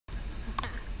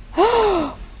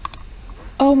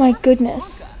Oh my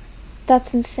goodness.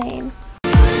 That's insane.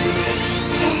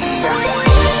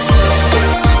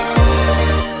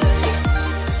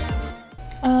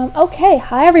 Okay,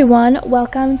 hi everyone.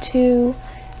 Welcome to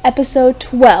episode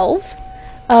 12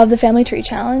 of the Family Tree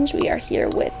Challenge. We are here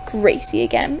with Gracie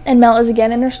again. And Mel is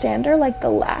again in her stander, like the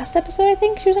last episode, I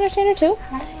think she was in her stander too.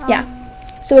 Yeah.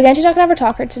 So again, she's not gonna have her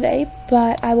talker today,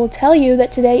 but I will tell you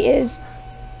that today is,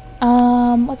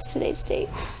 what's today's date?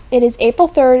 It is April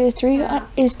 3rd,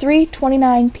 is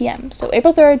 3:29 p.m. So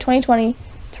April 3rd, 2020,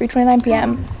 3:29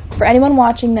 p.m. For anyone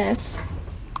watching this,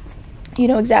 you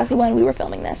know exactly when we were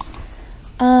filming this.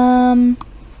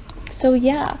 So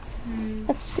yeah,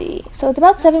 let's see. So it's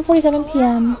about 7:47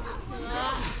 p.m.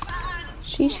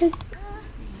 She should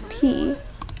pee.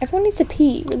 Everyone needs to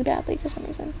pee really badly for some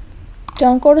reason.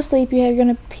 Don't go to sleep. You're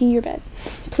gonna pee your bed.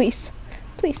 Please.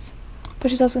 Please. But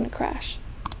she's also gonna crash.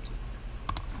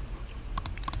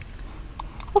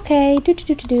 Okay,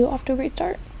 off to a great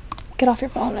start. Get off your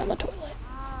phone on the toilet.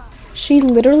 She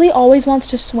literally always wants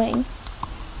to swing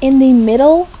in the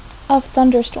middle of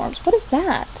thunderstorms. What is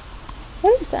that?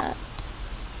 What is that?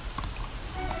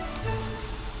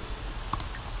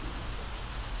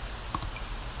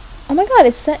 Oh my god,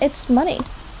 it's money.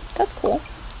 That's cool.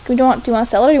 Do you want to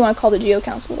sell it, or do you want to call the Geo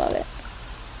Council about it?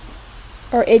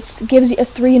 Or it gives you a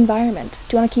 3 environment.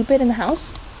 Do you want to keep it in the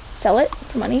house? Sell it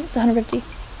for money? It's 150.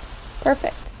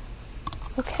 Perfect.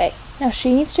 Okay. Now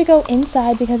she needs to go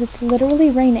inside because it's literally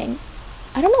raining.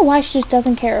 I don't know why she just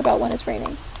doesn't care about when it's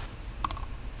raining.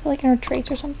 Is that like in her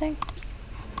traits or something?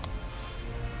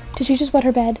 Did she just wet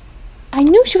her bed? I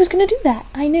knew she was gonna do that.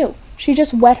 I knew. She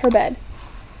just wet her bed.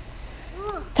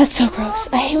 That's so gross.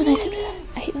 I hate when I do that.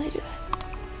 I hate when they do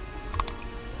that.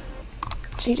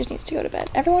 She just needs to go to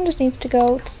bed. Everyone just needs to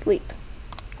go to sleep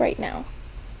right now.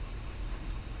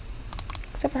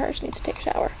 Except for her. She needs to take a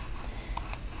shower.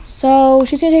 So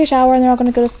she's gonna take a shower and they're all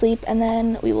gonna go to sleep, and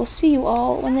then we will see you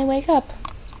all when they wake up.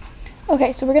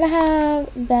 Okay, so we're gonna have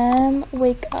them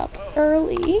wake up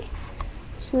early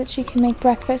so that she can make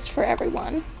breakfast for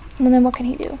everyone. And then what can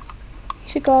he do? He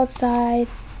should go outside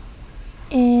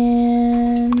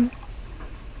and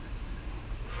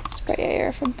spray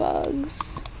air for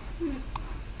bugs.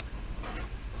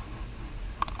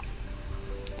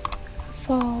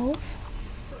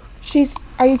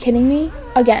 Are you kidding me?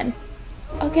 Again.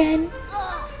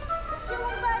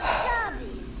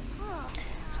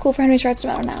 School for Henry starts in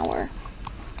about an hour.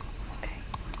 Okay.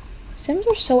 Sims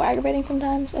are so aggravating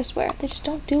sometimes, I swear. They just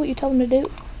don't do what you tell them to do.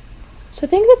 So I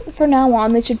think that for now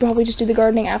on, they should probably just do the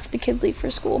gardening after the kids leave for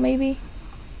school, maybe.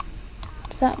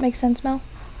 Does that make sense, Mel?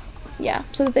 Yeah,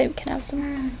 so that they can have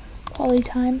some quality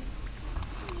time.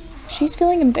 She's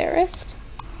feeling embarrassed.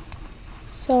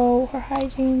 So her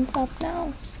hygiene's up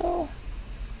now, so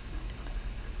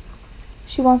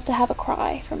she wants to have a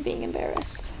cry from being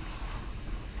embarrassed.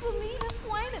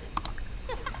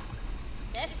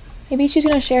 Maybe she's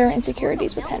gonna share her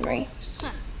insecurities with Henry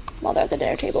while they're at the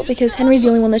dinner table, because Henry's the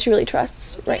only one that she really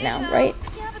trusts right now, right?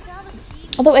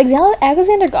 Although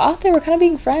Alexander Goth, they were kind of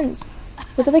being friends.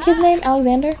 Was that the kid's name?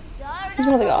 Alexander? He's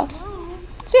one of the Goths.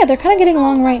 So yeah, they're kind of getting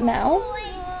along right now.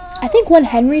 I think when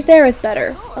Henry's there, it's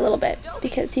better a little bit,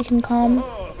 because he can calm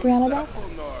Brianna down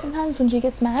sometimes when she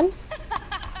gets mad.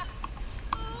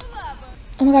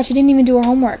 Oh my god, she didn't even do her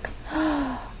homework.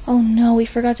 Oh no, we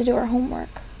forgot to do our homework.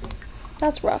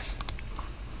 That's rough.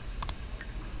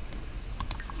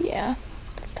 Yeah,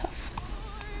 that's tough.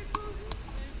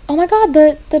 Oh my god,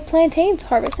 the plantains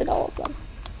harvested all of them.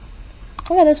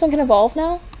 Oh my god, this one can evolve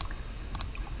now?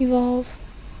 Evolve.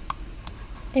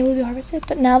 They will be harvested.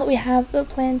 But now that we have the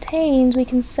plantains, we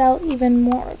can sell even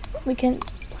more. We can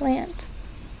plant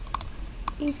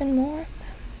even more of them.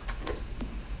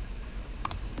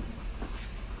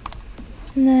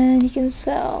 And then you can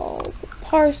sell the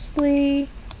parsley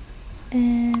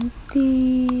and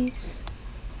these.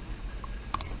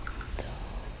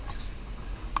 Those.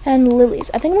 And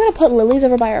lilies. I think I'm going to put lilies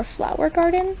over by our flower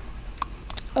garden.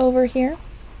 Over here.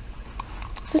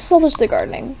 So this is all just the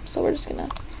gardening. So we're just going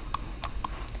to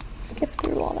skip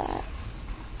through all that.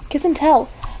 Kiss and tell.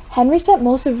 Henry spent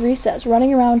most of recess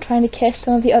running around trying to kiss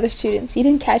some of the other students. He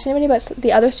didn't catch anybody, but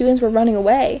the other students were running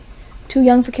away. Too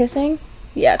young for kissing?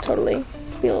 Yeah, totally.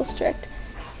 Be a little strict.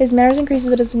 His manners increases,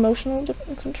 but his emotional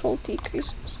control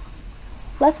decreases.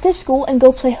 Let's ditch school and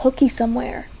go play hooky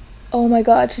somewhere. Oh my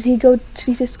god, should he to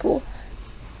school?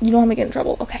 You don't want me to get in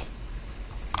trouble. Okay.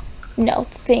 No,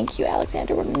 thank you,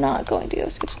 Alexander. We're not going to go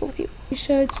skip school with you. We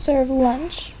should serve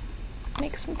lunch.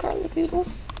 Make some garlic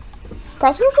noodles.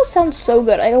 Garlic noodles sound so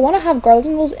good. I want to have garlic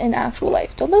noodles in actual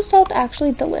life. Don't those sound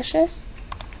actually delicious?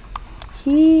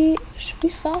 We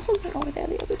saw something over there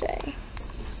the other day.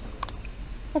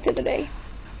 Not the other day.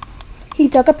 He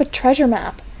dug up a treasure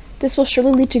map. This will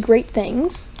surely lead to great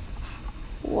things.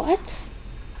 What?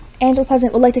 Angela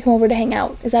Pleasant would like to come over to hang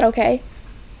out. Is that okay?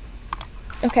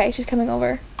 Okay, she's coming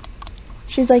over.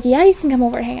 She's like, yeah, you can come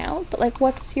over and hang out, but like,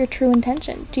 what's your true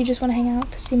intention? Do you just want to hang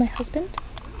out to see my husband?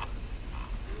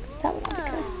 So that would not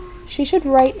be good. She should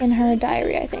write in her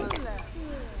diary, I think.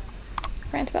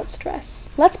 Rant about stress.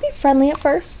 Let's be friendly at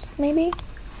first, maybe.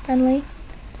 Friendly.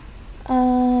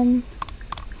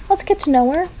 Let's get to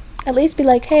know her. At least be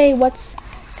like, hey, what's,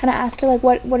 kind of ask her like,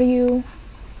 what are you,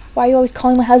 why are you always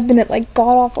calling my husband at like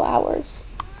god-awful hours?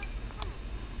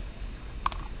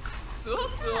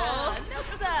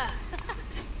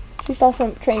 She's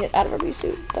also trained it out of her bee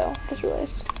suit, though. Just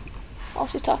realized. While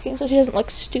she's talking, so she doesn't look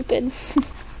stupid.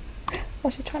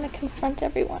 While she's trying to confront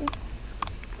everyone.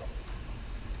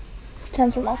 She's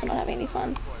tense from also not having any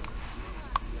fun.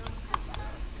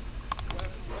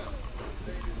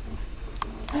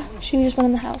 She just went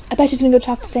in the house. I bet she's gonna go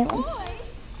talk to Salem.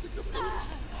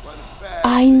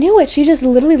 I knew it. She just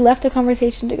literally left the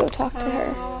conversation to go talk to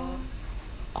her.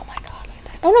 Oh my god, look at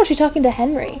that. Oh no, she's talking to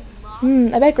Henry.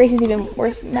 I bet Gracie's even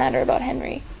worse madder about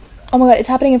Henry. Oh my god, it's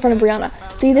happening in front of Brianna.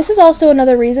 See, this is also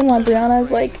another reason why Brianna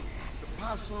is like,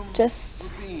 just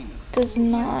does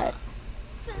not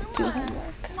do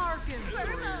homework.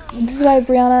 This is why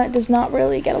Brianna does not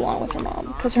really get along with her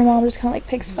mom, because her mom just kind of like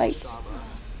picks fights.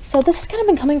 So this has kind of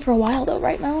been coming for a while though,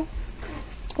 right, Mel?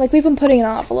 Like, we've been putting it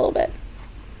off a little bit.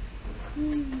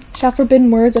 Shout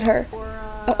forbidden words at her.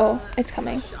 Uh-oh, it's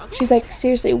coming. She's like,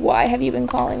 seriously, why have you been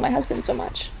calling my husband so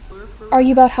much? Are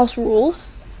you about house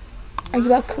rules? Are you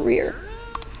about career?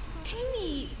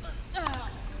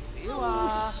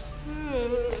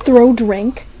 Throw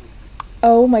drink?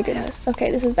 Oh my goodness. Okay,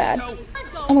 this is bad.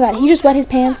 Oh my god, he just wet his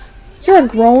pants. You're a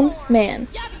grown man.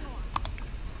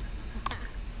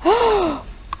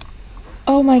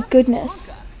 Oh my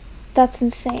goodness. That's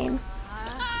insane.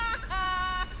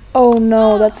 Oh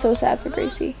no, that's so sad for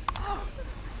Gracie.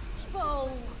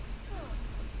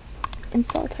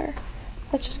 Insult her.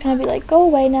 Let's just kind of be like, go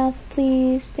away now,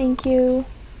 please. Thank you.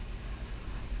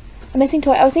 A missing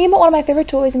toy. I was thinking about one of my favorite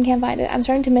toys and can't find it. I'm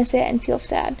starting to miss it and feel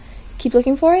sad. Keep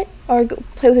looking for it, or go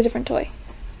play with a different toy.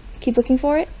 Keep looking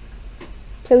for it.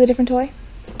 Play with a different toy.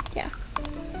 Yeah.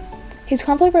 His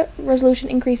conflict resolution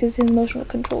increases, his emotional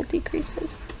control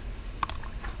decreases.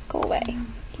 Go away.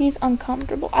 He's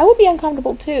uncomfortable. I would be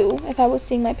uncomfortable too if I was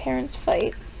seeing my parents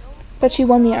fight. But she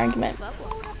won the argument.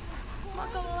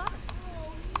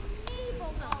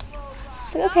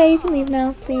 She's like, okay, you can leave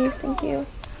now, please. Thank you.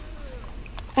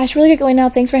 I should really get going now.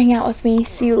 Thanks for hanging out with me.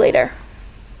 See you later.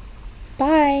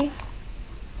 Bye.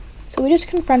 So we just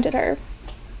confronted her.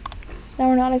 So now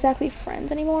we're not exactly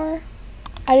friends anymore.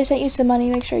 I just sent you some money.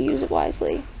 Make sure you use it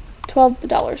wisely. $12.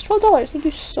 $12. Thank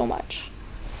you so much.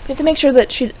 We have to make sure that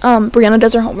Brianna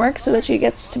does her homework so that she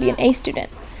gets to be an A student.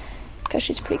 Because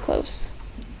she's pretty close.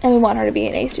 And we want her to be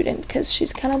an A student because she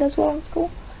kind of does well in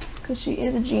school. Because she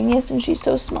is a genius and she's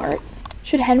so smart.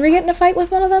 Should Henry get in a fight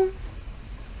with one of them?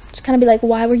 Just kind of be like,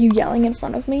 why were you yelling in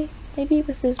front of me? Maybe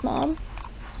with his mom.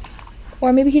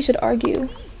 Or maybe he should argue.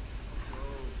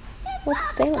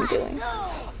 What's Salem doing?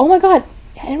 Oh my god!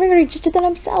 Henry already just did that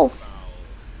himself.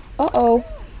 Uh-oh.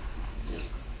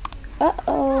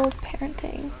 Uh-oh.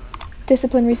 Parenting.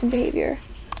 Discipline recent behavior.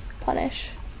 Punish.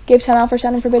 Give time out for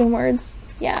sounding forbidden words.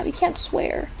 Yeah, we can't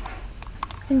swear.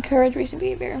 Encourage recent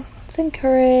behavior. Let's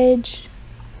encourage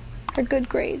her good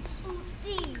grades.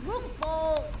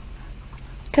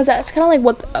 Because that's kind of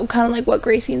like what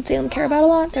Gracie and Salem care about a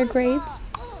lot. Their grades.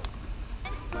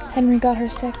 Henry got her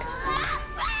sick.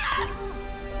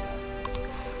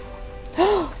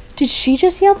 Did she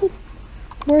just yell the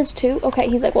words too? Okay,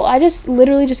 he's like, well, I just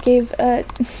literally just gave a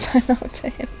timeout to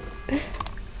him.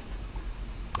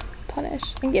 Punish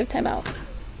and give timeout.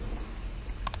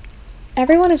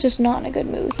 Everyone is just not in a good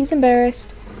mood. He's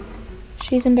embarrassed.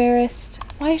 She's embarrassed.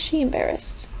 Why is she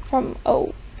embarrassed? From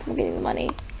getting the money.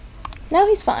 Now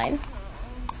he's fine.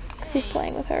 Because he's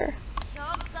playing with her.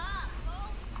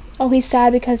 Oh, he's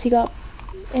sad because he got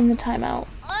in the timeout.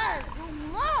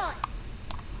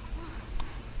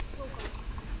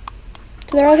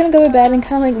 So they're all gonna go to bed and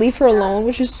kind of like leave her alone,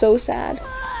 which is so sad.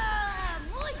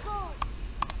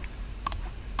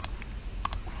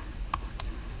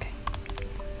 Okay.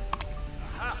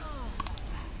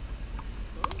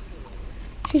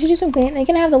 She should do some cleaning. They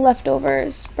can have the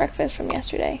leftovers breakfast from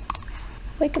yesterday.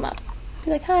 Wake them up.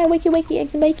 Be like, hi, wakey wakey,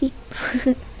 eggs and bakey.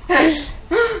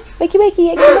 Wakey wakey,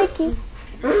 eggs and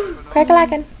bakey.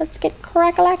 Crack-a-lackin'. Let's get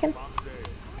crack-a-lackin'.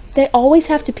 They always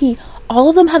have to pee. All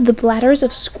of them have the bladders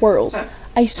of squirrels.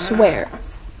 I swear.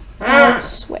 I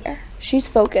swear. She's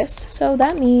focused, so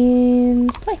that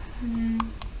means play.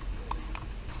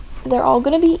 They're all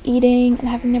gonna be eating and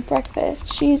having their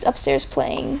breakfast. She's upstairs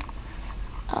playing.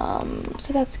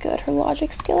 So that's good. Her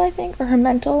logic skill, I think, or her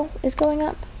mental is going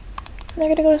up. And they're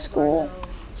gonna go to school.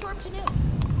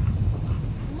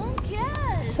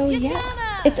 So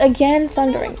yeah, it's again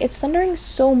thundering. It's thundering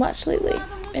so much lately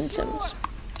in Sims,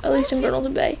 at least in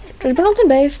Bernalton Bay. Does Bernalton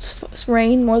Bay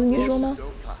rain more than usual now?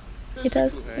 It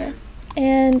does, yeah.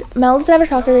 And Mel doesn't have her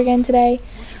talker again today,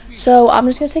 so I'm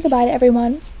just gonna say goodbye to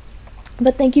everyone.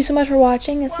 But thank you so much for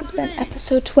watching. This has been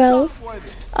episode 12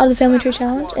 of the Family Tree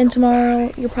Challenge, and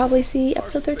tomorrow you'll probably see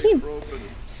episode 13.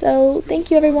 So thank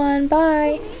you everyone.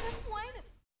 Bye.